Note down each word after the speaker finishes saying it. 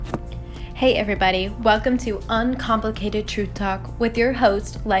Hey everybody, welcome to Uncomplicated Truth Talk with your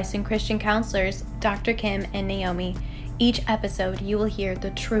host, licensed Christian counselors, Dr. Kym and Naomi. Each episode you will hear the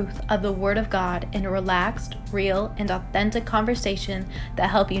truth of the Word of God in a relaxed, real, and authentic conversation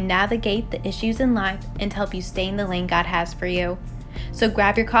that help you navigate the issues in life and help you stay in the lane God has for you. So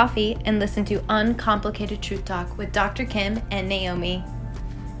grab your coffee and listen to Uncomplicated Truth Talk with Dr. Kym and Naomi.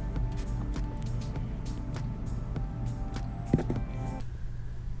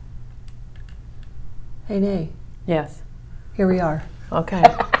 Hey, Nay. Yes. Here we are. Okay.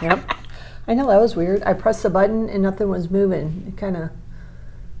 Yep. I know, that was weird. I pressed the button and nothing was moving. It kind of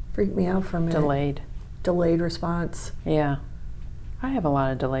freaked me out for a minute. Delayed response. Yeah. I have a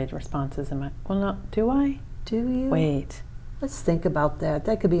lot of delayed responses in my... Well, no. Do I? Do you? Wait. Let's think about that.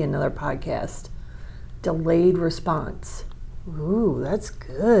 That could be another podcast. Delayed response. Ooh, that's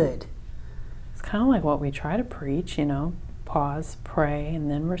good. It's kind of like what we try to preach, Pause, pray, and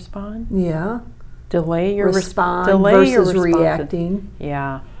then respond. Yeah. Delay your respond delay versus your reacting.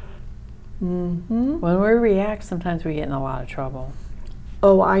 Yeah. Mm-hmm. When we react, sometimes we get in a lot of trouble.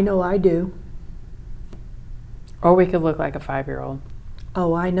 Oh, I know I do. Or we could look like a 5-year-old.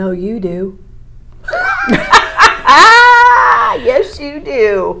 Oh, I know you do. Yes, you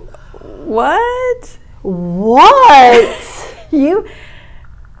do. What? What? You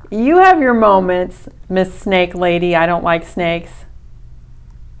have your moments, Miss Snake Lady. I don't like snakes.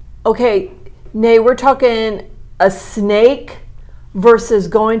 Okay, Nay, we're talking a snake versus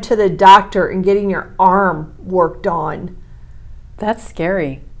going to the doctor and getting your arm worked on. That's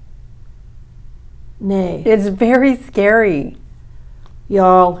scary. Nay. It's very scary.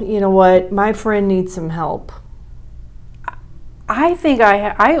 Y'all, you know what? My friend needs some help. I think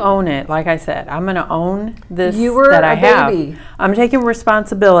I own it. Like I said, I'm going to own this You were that I a have. baby. I'm taking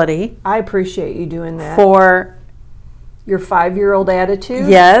responsibility I appreciate you doing that. for Your 5-year-old attitude?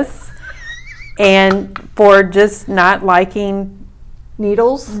 yes, and for just not liking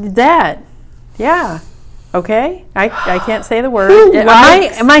Needles? that. Yeah. Okay. I can't say the word. Who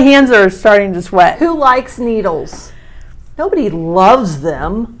likes- my hands are starting to sweat. Who likes needles? Nobody loves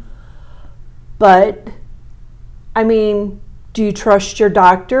them. But, I mean, do you trust your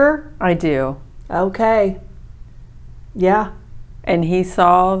doctor? I do. Okay. Yeah. And he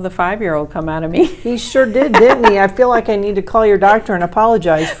saw the 5-year-old come out of me. He sure did, didn't he? I feel like I need to call your doctor and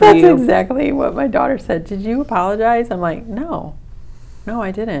apologize for That's you. exactly what my daughter said. Did you apologize? I'm like, no,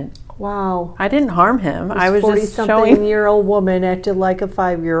 I didn't. Wow. I didn't harm him. I was just 40-something-year-old woman acted like a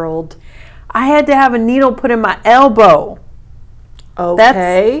 5-year-old. I had to have a needle put in my elbow.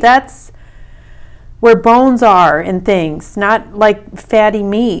 Okay. That's where bones are and things, not like fatty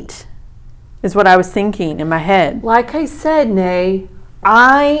meat, is what I was thinking in my head. Like I said, Nay,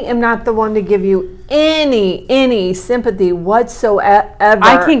 I am not the one to give you any sympathy whatsoever.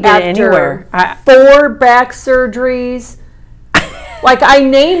 I can get after anywhere. 4 back surgeries. Like, I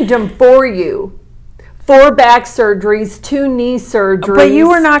named them for you. 4 back surgeries, 2 knee surgeries. But you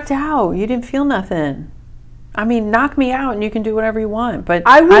were knocked out. You didn't feel nothing. I mean, knock me out and you can do whatever you want. But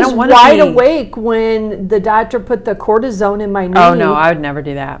I was don't want to wide be awake when the doctor put the cortisone in my knee. Oh, no, I would never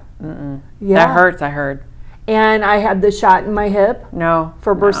do that. Mm-mm. Yeah. That hurts, I heard. And I had the shot in my hip No.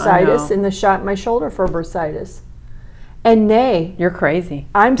 for bursitis no. and the shot in my shoulder for bursitis. And Nay, You're crazy.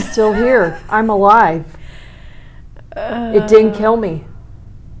 I'm still here. I'm alive. It didn't kill me.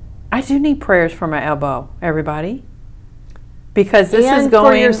 I do need prayers for my elbow, everybody. Because this and is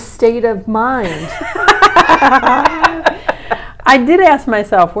going... for your state of mind. I did ask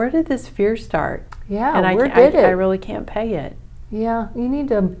myself, where did this fear start? Yeah, And where did it? I really can't pay it. Yeah, you need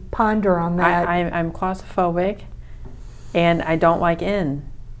to ponder on that. I'm claustrophobic, and I don't like in.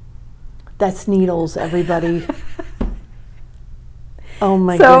 That's needles, everybody. Oh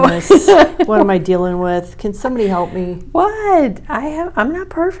my So- goodness. What am I dealing with? Can somebody help me? What? I'm not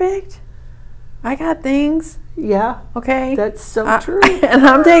perfect. I got things, Yeah, okay? that's so true. And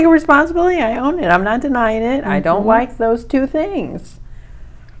I'm taking responsibility. I own it. I'm not denying it. I don't Mhm. like those 2 things.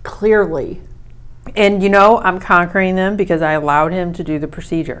 Clearly. And I'm conquering them because I allowed him to do the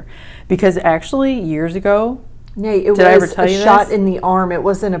procedure. Because actually, years ago, Nay, it Did I ever was tell a you shot this? in the arm. It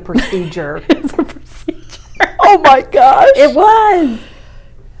wasn't a procedure. it's a procedure. Oh my gosh. It was.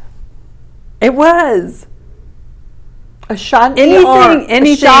 It was. A shot in the arm.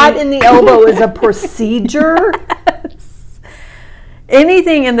 Anything. A shot in the elbow is a procedure? Yes.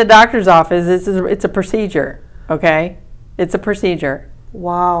 Anything in the doctor's office, it's a procedure, okay? It's a procedure.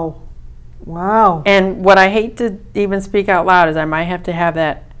 Wow. Wow. And what I hate to even speak out loud is I might have to have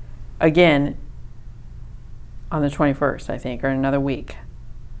that again on the 21st, I think, or another week.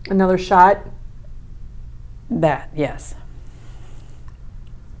 Another shot? That, yes.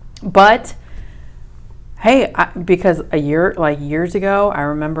 But hey, because years ago, I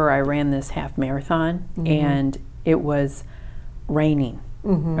remember I ran this half marathon, and it was raining.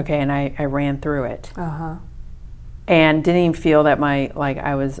 Okay, and I ran through it. And didn't even feel that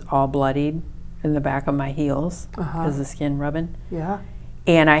I was all bloodied in the back of my heels because the skin rubbing. Yeah.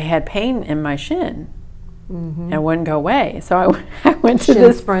 And I had pain in my shin, and it wouldn't go away. So I went to Shin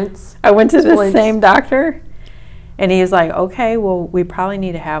this sprints. I went to this Splints. same doctor, and he was like, "Okay, well, we probably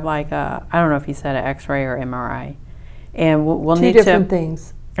need to have I don't know if he said an X-ray or MRI, and we'll Two need different to."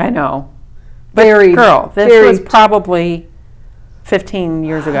 things. I know, but Very, girl, this very was probably 15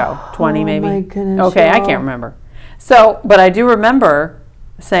 years ago, 20 maybe. Oh my goodness. Okay, I y'all. can't remember. So, but I do remember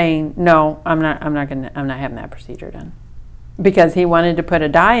saying, "No, I'm not having that procedure done," because he wanted to put a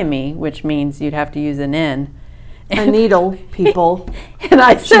dye in me, which means you'd have to use an N. A needle, people. And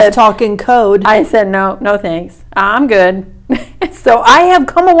I She's said, talking code. I said, no thanks. I'm good. So I have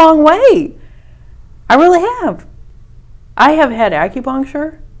come a long way. I really have. I have had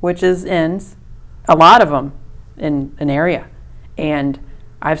acupuncture, which is ends, a lot of them in an area. And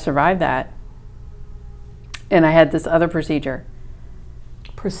I've survived that. And I had this other procedure.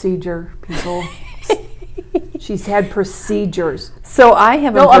 Procedure, people. She's had procedures. So I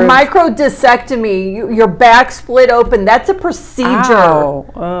have No, a improved. microdiscectomy. Your back split open. That's a procedure. Oh,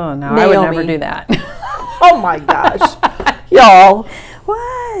 no, I would never Naomi. do that. Oh my gosh, y'all.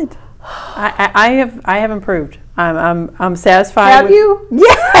 What? I have improved. I'm satisfied. Have you?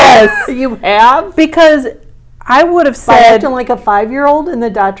 Yes. You have? Because I would have By said, acting like a 5-year-old in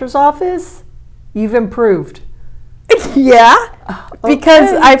the doctor's office, you've improved. yeah, because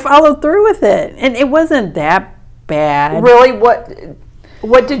Okay. I followed through with it, and it wasn't that bad. Really,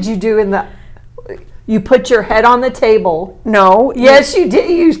 what did you do in the? You put your head on the table. No. Yes, you did.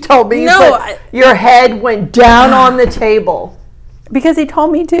 You told me. No, Your head went down on the table. Because he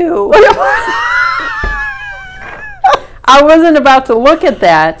told me to. I wasn't about to look at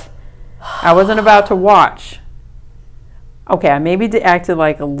that. I wasn't about to watch. Okay, I maybe acted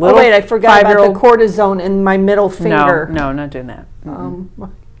like a little. Oh wait, I forgot about the 5-year-old. cortisone in my middle finger. No, not doing that. My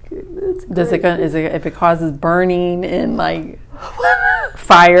goodness. Does it? If it causes burning and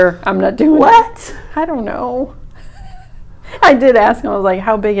fire? I'm not doing What? it. I don't know. I did ask him. I was like,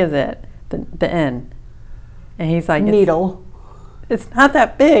 "How big is it? The N?" And he's like, Needle. It's not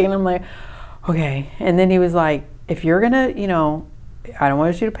that big." And I'm like, "Okay." And then he was like, "If you're gonna, I don't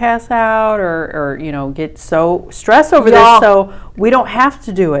want you to pass out or get so stressed over Y'all. this. So we don't have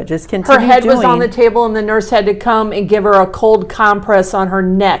to do it. Just continue Her head doing." was on the table, and the nurse had to come and give her a cold compress on her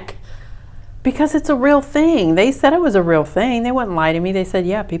neck. Because it's a real thing. They said it was a real thing. They wouldn't lie to me. They said,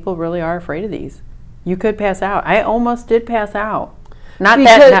 "Yeah, people really are afraid of these. You could pass out." I almost did pass out. Not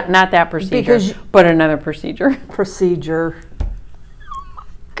that procedure, but another procedure. Procedure.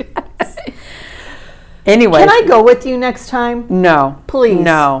 Anyway. Can I go with you next time? No. Please.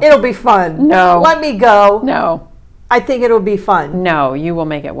 No. It'll be fun. No. Let me go. No. I think it'll be fun. No, you will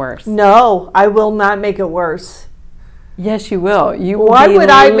make it worse. No, I will not make it worse. Yes, you will. You will Why be would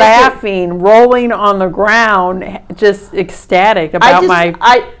I make laughing, rolling on the ground, just ecstatic about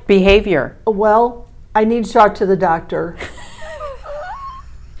my behavior. Well, I need to talk to the doctor.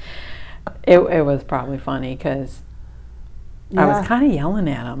 It was probably funny because I was kind of yelling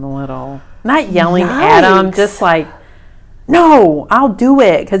at him a little. Not yelling at him, just like, "No, I'll do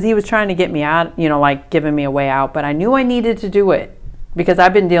it," because he was trying to get me out, giving me a way out. But I knew I needed to do it because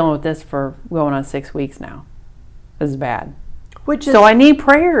I've been dealing with this for going on 6 weeks now. This is bad. So I need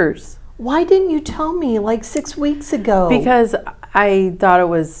prayers. Why didn't you tell me 6 weeks ago? Because I thought it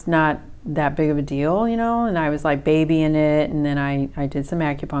was not that big of a deal, and I was babying it, and then I did some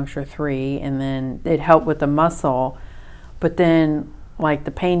acupuncture 3, and then it helped with the muscle, but then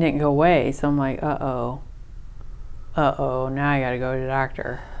the pain didn't go away, so I'm like, uh-oh, now I gotta go to the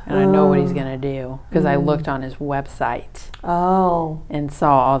doctor, and I know what he's gonna do, because I looked on his website and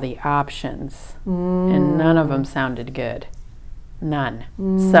saw all the options, and none of them sounded good. None.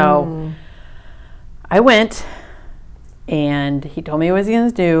 So I went, and he told me what he was going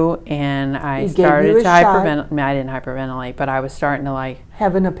to do, and I started to hyperventilate. I didn't hyperventilate, but I was starting to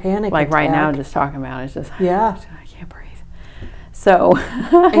having a panic attack. Right now, just talking about it, it's just, yeah. I can't breathe. So.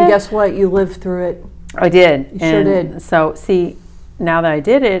 And guess what? You lived through it. I did. You sure did. So, see, now that I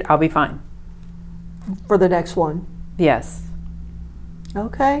did it, I'll be fine. For the next one. Yes.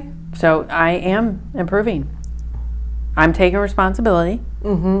 Okay. So I am improving. I'm taking responsibility.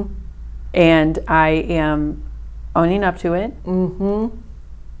 Mm-hmm. And I am owning up to it. Mm-hmm.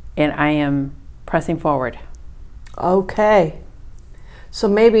 And I am pressing forward. Okay. So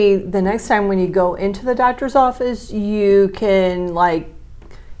maybe the next time when you go into the doctor's office, you can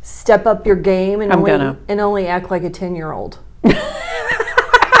step up your game and I'm only act like a 10-year-old.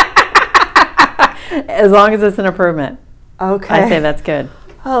 As long as it's an improvement. Okay. I say that's good.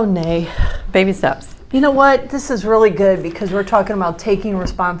 Oh, nay. Baby steps. You know what? This is really good because we're talking about taking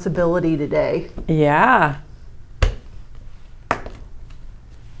responsibility today. Yeah.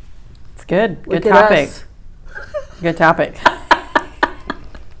 It's good. Good Look at topic. us. Good topic.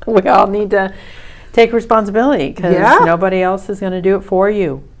 We all need to take responsibility because nobody else is going to do it for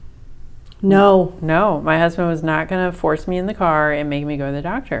you. No. No, my husband was not going to force me in the car and make me go to the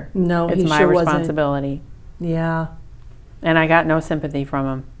doctor. No, it's he my sure responsibility. Wasn't. Yeah. And I got no sympathy from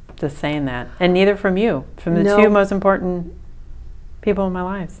him, just saying that. And neither from you, from the two most important people in my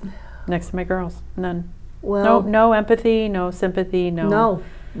life, next to my girls. None. Well, no empathy, no sympathy, no.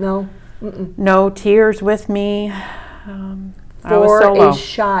 No tears with me. I was For solo. a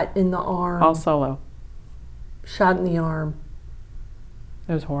shot in the arm. All solo. Shot in the arm.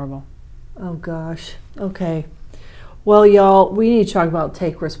 It was horrible. Oh, gosh. Okay. Well, y'all, we need to talk about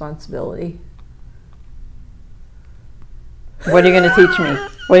take responsibility. What are you going to teach me?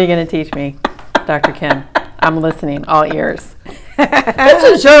 What are you going to teach me, Dr. Kym? I'm listening, all ears. This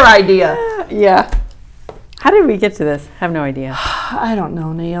is your idea. Yeah. How did we get to this? I have no idea. I don't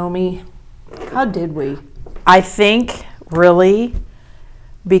know, Naomi. How did we? I think really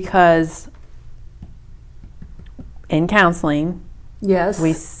because in counseling, yes,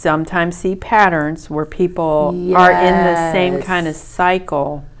 we sometimes see patterns where people are in the same kind of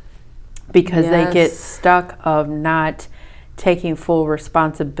cycle because they get stuck of not taking full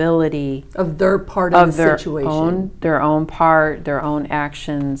responsibility of their part of the situation, their own part, their own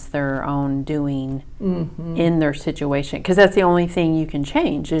actions, their own doing in their situation. Because that's the only thing you can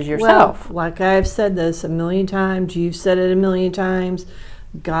change is yourself. Well, like I've said this a million times, you've said it a million times,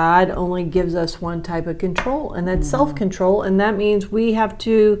 God only gives us one type of control, and that's self-control, and that means we have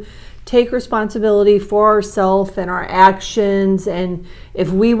to take responsibility for ourselves and our actions. And if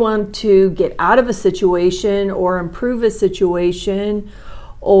we want to get out of a situation or improve a situation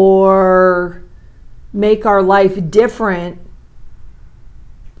or make our life different,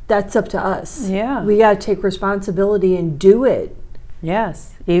 that's up to us. Yeah. We got to take responsibility and do it.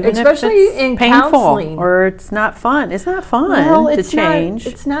 Yes. Even especially if it's in painful counseling. Or it's not fun. It's not fun to change.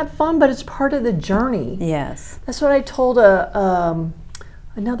 It's not fun, but it's part of the journey. Yes. That's what I told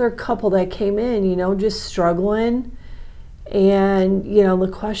another couple that came in, just struggling. And,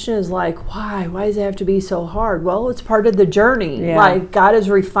 the question is like, why? Why does it have to be so hard? Well, it's part of the journey. Yeah. Like God is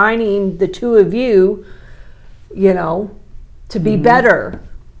refining the two of you, to be better.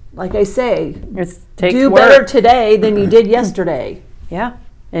 Like I say, do better today than you did yesterday. Yeah.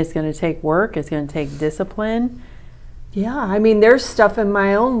 It's going to take work. It's going to take discipline. Yeah. I mean, there's stuff in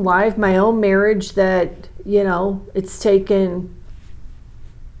my own life, my own marriage that, it's taken...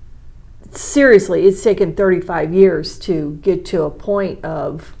 Seriously, it's taken 35 years to get to a point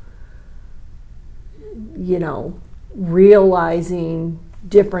of, realizing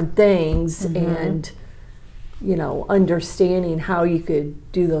different things and, understanding how you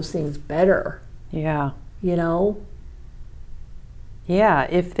could do those things better. Yeah. Yeah,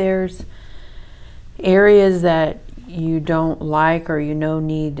 if there's areas that you don't like or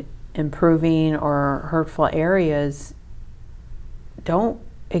need improving or hurtful areas, don't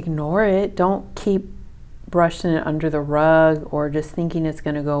ignore it. Don't keep brushing it under the rug or just thinking it's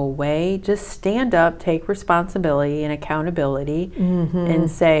going to go away. Just stand up, take responsibility and accountability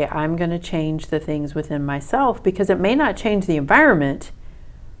and say, I'm going to change the things within myself, because it may not change the environment.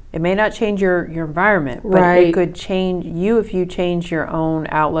 It may not change your environment, but it could change you if you change your own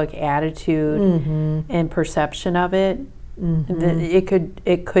outlook, attitude, and perception of it.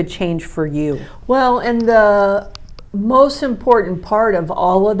 It could change for you. Well, and the most important part of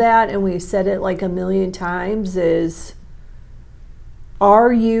all of that, and we've said it like a million times, is,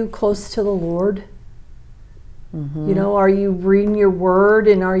 are you close to the Lord? Are you reading your word,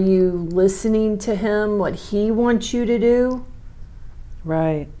 and are you listening to Him, what He wants you to do?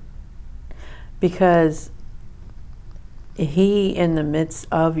 Right. Because He, in the midst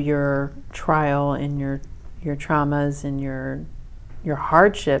of your trial and your traumas and your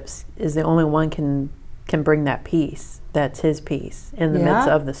hardships, is the only one can bring that peace. That's His peace in the midst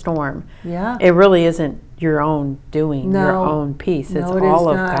of the storm. Yeah. It really isn't your own doing, your own peace. It's all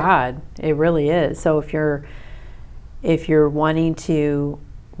of God. It really is. So if you're wanting to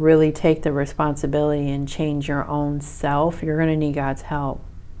really take the responsibility and change your own self, you're going to need God's help.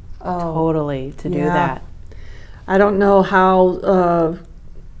 Totally, to do that. I don't know how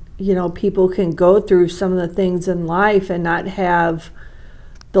people can go through some of the things in life and not have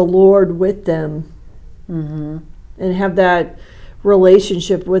the Lord with them. And have that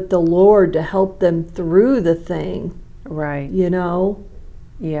relationship with the Lord to help them through the thing. Right. You know?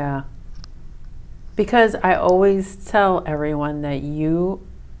 Yeah. Because I always tell everyone that you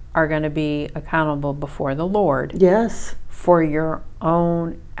are going to be accountable before the Lord. Yes. For your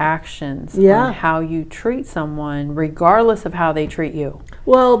own actions on on how you treat someone, regardless of how they treat you.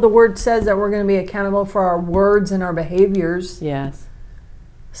 Well, the word says that we're going to be accountable for our words and our behaviors. Yes.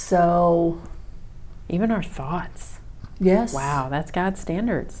 So. Even our thoughts. Yes. Wow, that's God's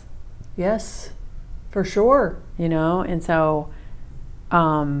standards. Yes, for sure. You know, and so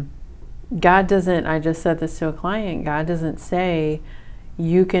God doesn't, I just said this to a client, God doesn't say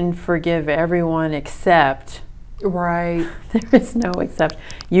you can forgive everyone except. Right. There is no exception.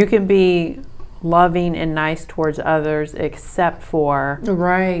 You can be loving and nice towards others except for.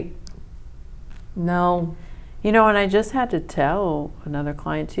 Right. No. You know, and I just had to tell another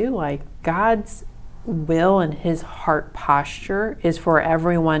client too, like God's will and his heart posture is for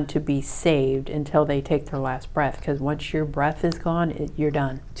everyone to be saved until they take their last breath. Because once your breath is gone, you're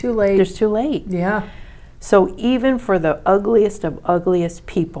done. Too late. It's too late. Yeah. So even for the ugliest of ugliest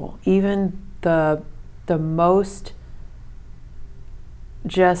people, even the most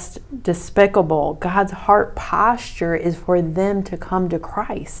just despicable, God's heart posture is for them to come to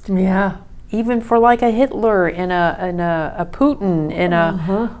Christ. Yeah. Even for like a Hitler and a Putin and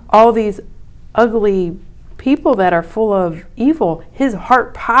all these ugly people that are full of evil, his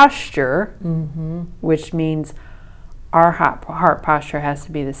heart posture, which means our heart posture has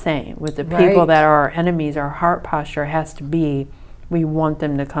to be the same. With the people that are our enemies, our heart posture has to be, we want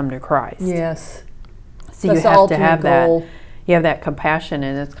them to come to Christ. Yes. So that's you have to have goal. That. You have that compassion,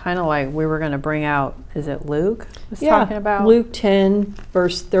 and it's kind of like we were going to bring out, is it Luke was talking about? Luke 10,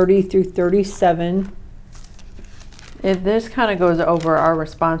 verse 30 through 37. This kind of goes over our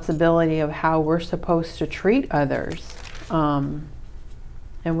responsibility of how we're supposed to treat others. And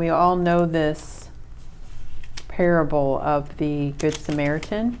we all know this parable of the Good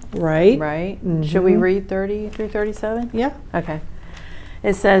Samaritan. Right. Right? Mm-hmm. Should we read 30 through 37? Yeah. Okay.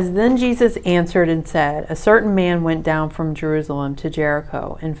 It says, Then Jesus answered and said, A certain man went down from Jerusalem to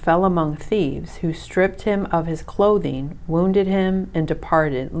Jericho and fell among thieves, who stripped him of his clothing, wounded him, and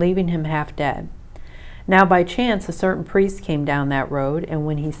departed, leaving him half dead. Now by chance a certain priest came down that road, and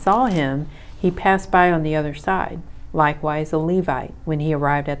when he saw him, he passed by on the other side. Likewise a Levite, when he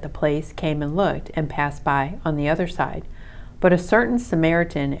arrived at the place, came and looked, and passed by on the other side. But a certain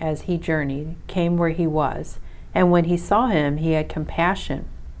Samaritan, as he journeyed, came where he was, and when he saw him, he had compassion.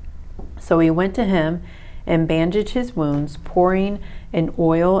 So he went to him and bandaged his wounds, pouring in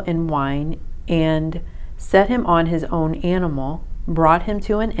oil and wine, and set him on his own animal, brought him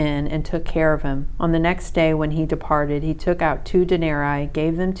to an inn, and took care of him. On the next day when he departed, he took out 2 denarii,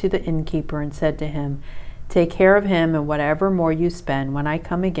 gave them to the innkeeper, and said to him, Take care of him, and whatever more you spend, when I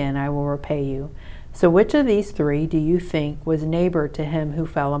come again, I will repay you. So which of these 3 do you think was neighbor to him who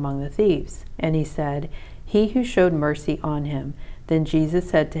fell among the thieves? And he said, He who showed mercy on him. Then Jesus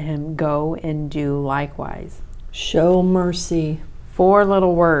said to him, Go and do likewise. Show mercy. 4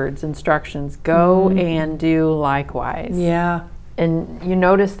 little words, instructions. Go and do likewise. Yeah. And you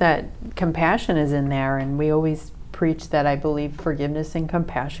notice that compassion is in there, and we always preach that I believe forgiveness and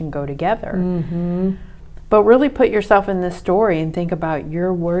compassion go together. Mm-hmm. But really put yourself in this story and think about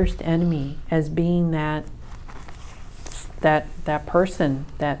your worst enemy as being that person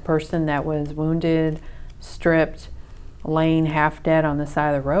that was wounded, stripped, laying half dead on the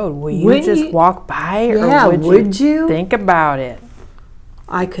side of the road. Will you just walk by, or would you think about it?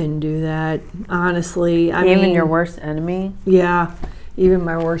 I couldn't do that, honestly. I mean, mean, your worst enemy? Yeah, even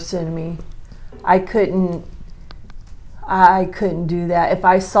my worst enemy. I couldn't do that. If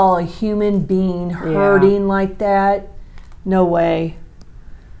I saw a human being hurting like that, no way.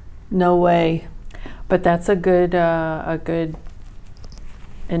 No way. But that's a good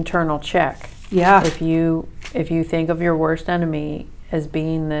internal check. Yeah. If you think of your worst enemy as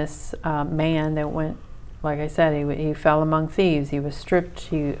being this man that went, like I said, he fell among thieves. He was stripped.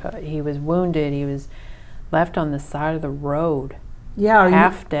 He was wounded. He was left on the side of the road. Yeah,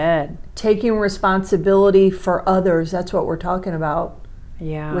 half dead. Taking responsibility for others. That's what we're talking about.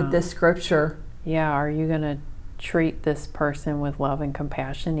 Yeah. With this scripture. Yeah. Are you going to treat this person with love and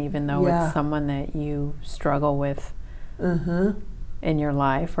compassion, even though it's someone that you struggle with in your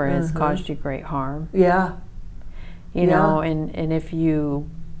life, or has caused you great harm? Yeah. You know, and if you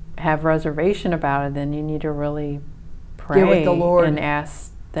have reservation about it, then you need to really pray with the Lord and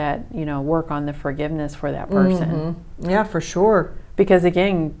ask that, work on the forgiveness for that person. Yeah, for sure. Because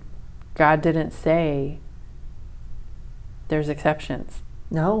again, God didn't say there's exceptions.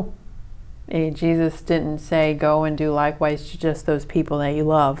 No. Jesus didn't say go and do likewise to just those people that you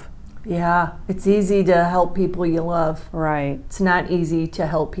love. Yeah, it's easy to help people you love. Right. It's not easy to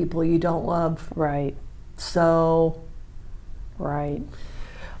help people you don't love. Right. So, right.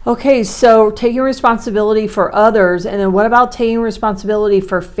 Okay, so taking responsibility for others, and then what about taking responsibility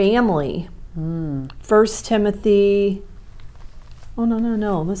for family? 1 Timothy, oh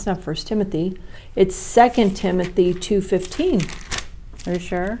no, that's not 1 Timothy. It's 2 Timothy 2:15. Are you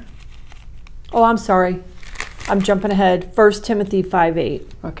sure? Oh, I'm sorry. I'm jumping ahead. 1 Timothy 5:8.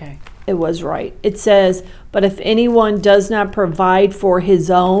 Okay. It was right. It says, but if anyone does not provide for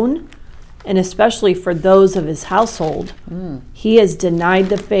his own, and especially for those of his household, he has denied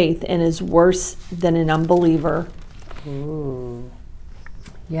the faith and is worse than an unbeliever. Ooh.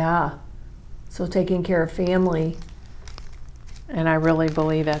 Yeah. So taking care of family. And I really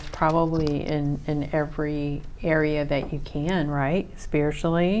believe that's probably in every area that you can, right?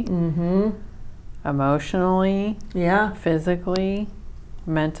 Spiritually, emotionally, Yeah. physically,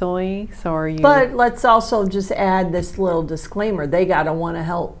 mentally. So are you... But let's also just add this little disclaimer. They got to want to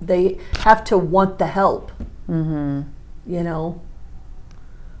help. They have to want the help. You know.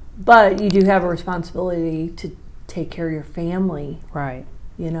 But you do have a responsibility to take care of your family. Right.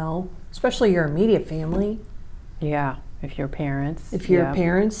 You know. Especially your immediate family. Yeah. If you're parents. If you're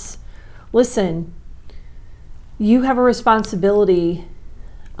parents. Listen, you have a responsibility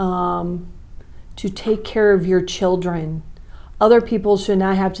to take care of your children. Other people should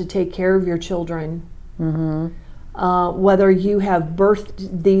not have to take care of your children. Whether you have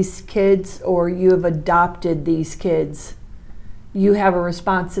birthed these kids or you have adopted these kids, you have a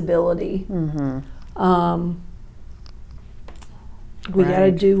responsibility. We got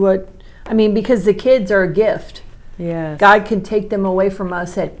to do because the kids are a gift. Yes. God can take them away from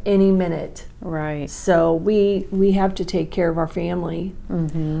us at any minute. Right. So we have to take care of our family.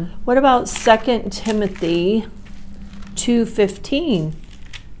 What about 2 Timothy 2:15?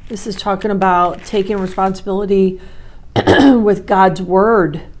 This is talking about taking responsibility with God's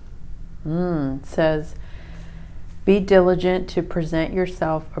word. It says, be diligent to present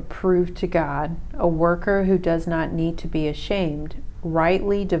yourself approved to God, a worker who does not need to be ashamed,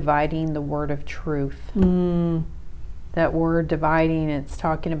 rightly dividing the word of truth. That word dividing, it's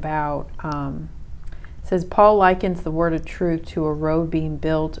talking about, it says, Paul likens the word of truth to a road being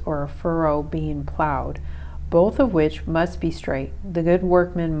built or a furrow being plowed, both of which must be straight. The good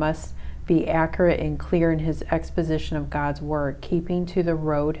workman must be accurate and clear in his exposition of God's word, keeping to the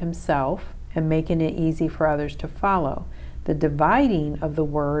road himself and making it easy for others to follow. The dividing of the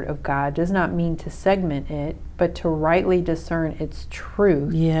word of God does not mean to segment it, but to rightly discern its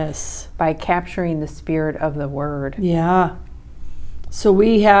truth. Yes. By capturing the spirit of the word. Yeah. So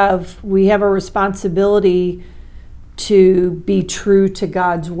we have a responsibility to be true to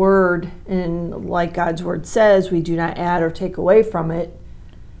God's word, and like God's word says, we do not add or take away from it.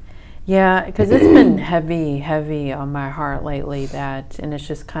 Yeah, because it's been heavy on my heart lately, and it's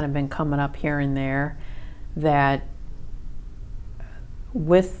just kind of been coming up here and there, that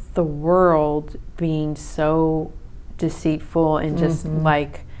with the world being so deceitful and just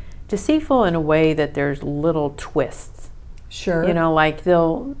like deceitful in a way that there's little twists. Sure. You know, like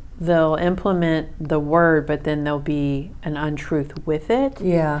they'll implement the word, but then there'll be an untruth with it.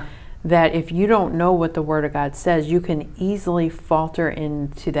 Yeah. That if you don't know what the word of God says, you can easily falter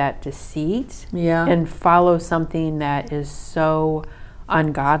into that deceit. Yeah. And follow something that is so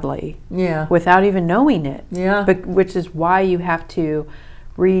ungodly. Yeah. Without even knowing it. Yeah. But which is why you have to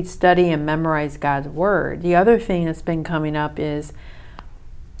read, study, and memorize God's word. The other thing that's been coming up is,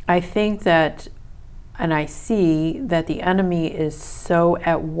 I think that, and I see that the enemy is so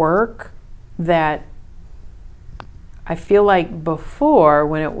at work that I feel like before,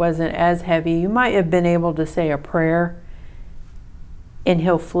 when it wasn't as heavy, you might have been able to say a prayer and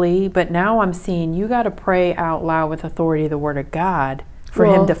he'll flee. But now I'm seeing you got to pray out loud with authority the word of God for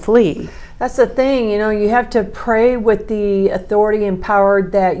him to flee. That's the thing, you have to pray with the authority and power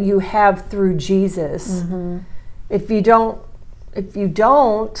that you have through Jesus. If you don't, it's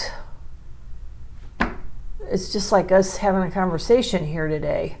just like us having a conversation here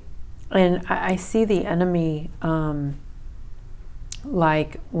today. And I see the enemy,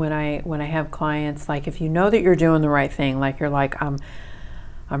 like when I have clients, like if you know that you're doing the right thing, like you're like, I'm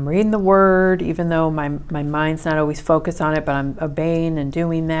reading the word, even though my mind's not always focused on it, but I'm obeying and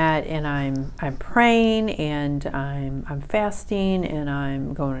doing that, and I'm praying, and I'm fasting, and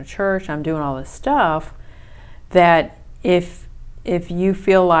I'm going to church, I'm doing all this stuff, that if if you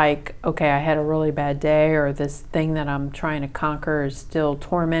feel like, okay, I had a really bad day, or this thing that I'm trying to conquer is still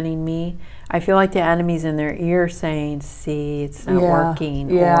tormenting me, I feel like the enemy's in their ear saying, see, it's not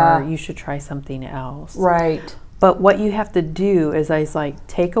working, or you should try something else. Right. But what you have to do is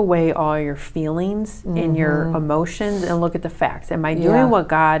take away all your feelings and your emotions and look at the facts. Am I doing what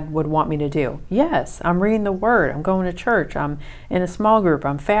God would want me to do? Yes, I'm reading the Word. I'm going to church. I'm in a small group.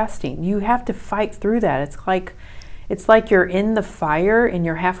 I'm fasting. You have to fight through that. It's like you're in the fire and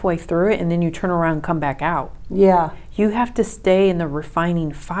you're halfway through it, and then you turn around and come back out. Yeah. You have to stay in the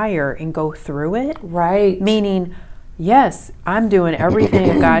refining fire and go through it. Right. Meaning, yes, I'm doing everything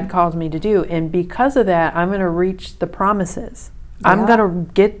that God calls me to do, and because of that, I'm going to reach the promises. Yeah. I'm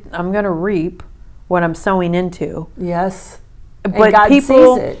going to reap what I'm sowing into. Yes. But and God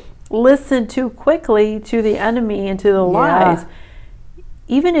people sees it. Listen too quickly to the enemy and to the lies.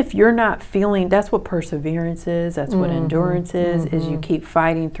 Even if you're not feeling, that's what perseverance is, that's what endurance is you keep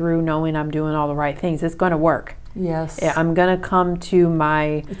fighting through knowing I'm doing all the right things. It's going to work. Yes. I'm going to come to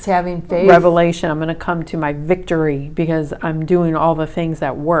my it's having faith. Revelation. I'm going to come to my victory because I'm doing all the things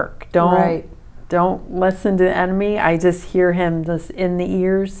that work. Don't listen to the enemy. I just hear him just in the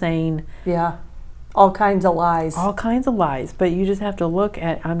ears saying, all kinds of lies. All kinds of lies. But you just have to look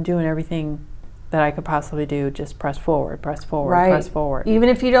at, I'm doing everything that I could possibly do. Just press forward, press forward, press forward. Even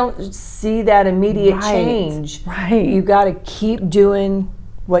if you don't see that immediate change, you got to keep doing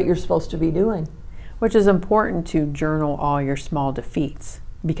what you're supposed to be doing. Which is important to journal all your small defeats,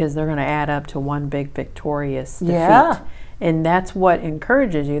 because they're going to add up to one big victorious defeat. And that's what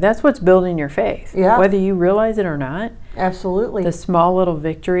encourages you. That's what's building your faith. Yeah. Whether you realize it or not. Absolutely. The small little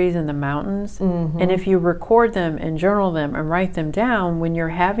victories in the mountains. And if you record them and journal them and write them down, when you're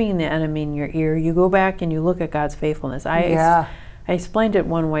having the enemy in your ear, you go back and you look at God's faithfulness. I explained it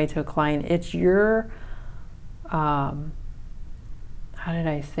one way to a client. It's your, how did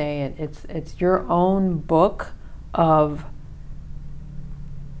I say it? It's your own book of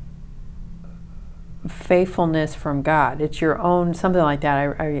faithfulness from God. It's your own, something like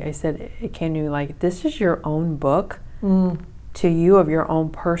that. I said, it came to me like, this is your own book to you of your own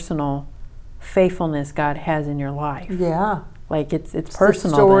personal faithfulness God has in your life. Yeah. Like it's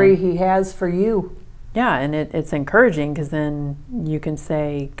personal. The story he has for you. Yeah, and it's encouraging, because then you can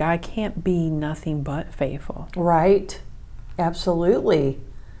say, God can't be nothing but faithful. Right. Absolutely.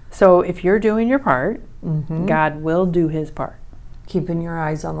 So if you're doing your part, God will do his part. Keeping your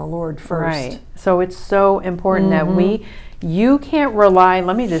eyes on the Lord first. Right. So it's so important that you can't rely,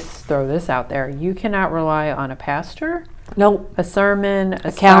 let me just throw this out there. You cannot rely on a pastor, a sermon,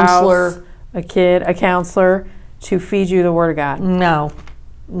 a counselor, a kid, a counselor to feed you the Word of God. No.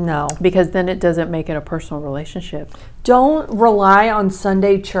 Because then it doesn't make it a personal relationship. Don't rely on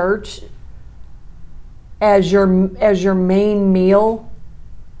Sunday church as your main meal.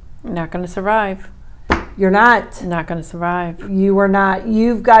 You're not going to survive. You're not. Not going to survive. You are not.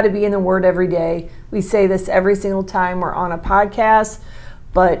 You've got to be in the Word every day. We say this every single time we're on a podcast,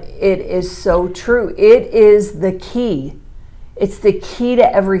 but it is so true. It is the key. It's the key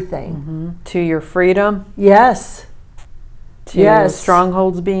to everything. To your freedom. Yes. To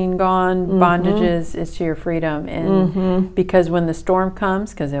strongholds being gone, bondages, is to your freedom. And because when the storm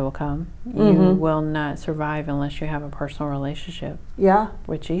comes, because it will come, you will not survive unless you have a personal relationship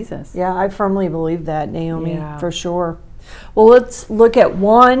with Jesus. Yeah, I firmly believe that, Naomi, for sure. Well, let's look at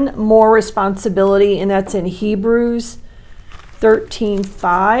one more responsibility, and that's in Hebrews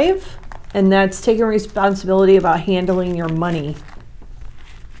 13:5, and that's taking responsibility about handling your money.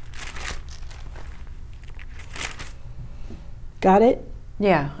 Got it?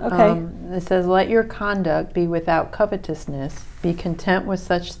 Yeah. Okay. It says, let your conduct be without covetousness. Be content with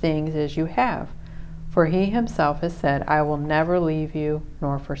such things as you have. For he himself has said, I will never leave you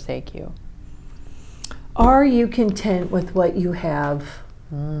nor forsake you. Are you content with what you have?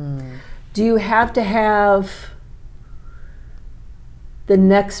 Do you have to have the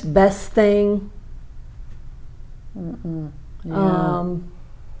next best thing?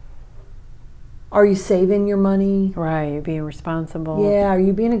 Are you saving your money? Right, you're being responsible. Yeah, are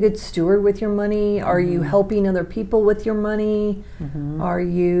you being a good steward with your money? Are you helping other people with your money? Are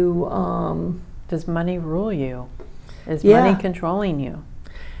you... Does money rule you? Is money controlling you?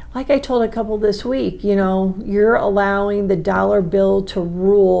 Like I told a couple this week, you're allowing the dollar bill to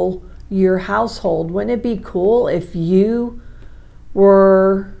rule your household. Wouldn't it be cool if you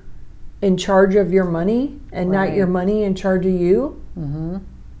were in charge of your money and not your money in charge of you?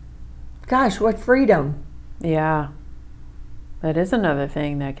 Gosh, what freedom. Yeah. That is another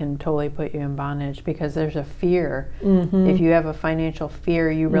thing that can totally put you in bondage, because there's a fear. If you have a financial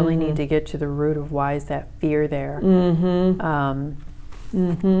fear, you really need to get to the root of why is that fear there.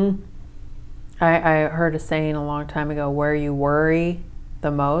 I heard a saying a long time ago, where you worry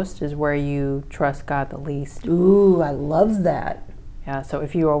the most is where you trust God the least. Ooh, I love that. Yeah, so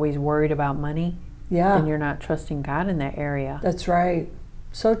if you're always worried about money, Yeah, then you're not trusting God in that area. that's right.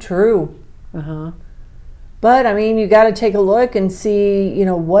 So true. Uh-huh. But I mean, you got to take a look and see,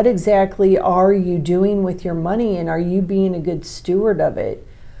 what exactly are you doing with your money, and are you being a good steward of it?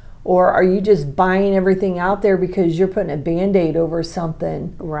 Or are you just buying everything out there because you're putting a Band-Aid over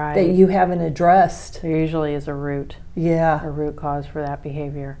something that you haven't addressed? There usually is a root cause for that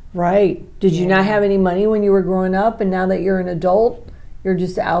behavior. Right. Did you not have any money when you were growing up, and now that you're an adult, you're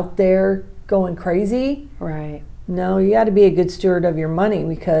just out there going crazy? Right. No, you got to be a good steward of your money,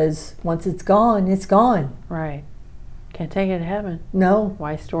 because once it's gone, it's gone. Right. Can't take it to heaven. No.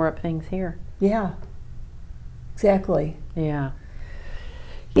 Why store up things here? Yeah. Exactly. Yeah.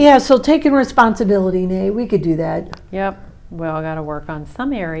 Yeah, so taking responsibility, Nate, we could do that. Yep. We all got to work on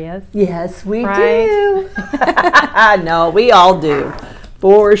some areas. Yes, we Right. do. No, we all do.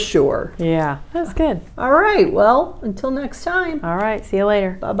 For sure. Yeah. That's good. All right. Well, until next time. All right. See you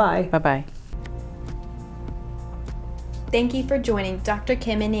later. Bye-bye. Bye-bye. Thank you for joining Dr.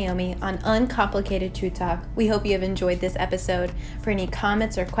 Kym and Naomi on Uncomplicated Truth Talk. We hope you have enjoyed this episode. For any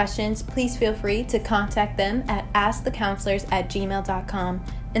comments or questions, please feel free to contact them at askthecounselors@gmail.com.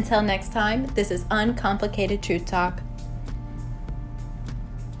 Until next time, this is Uncomplicated Truth Talk.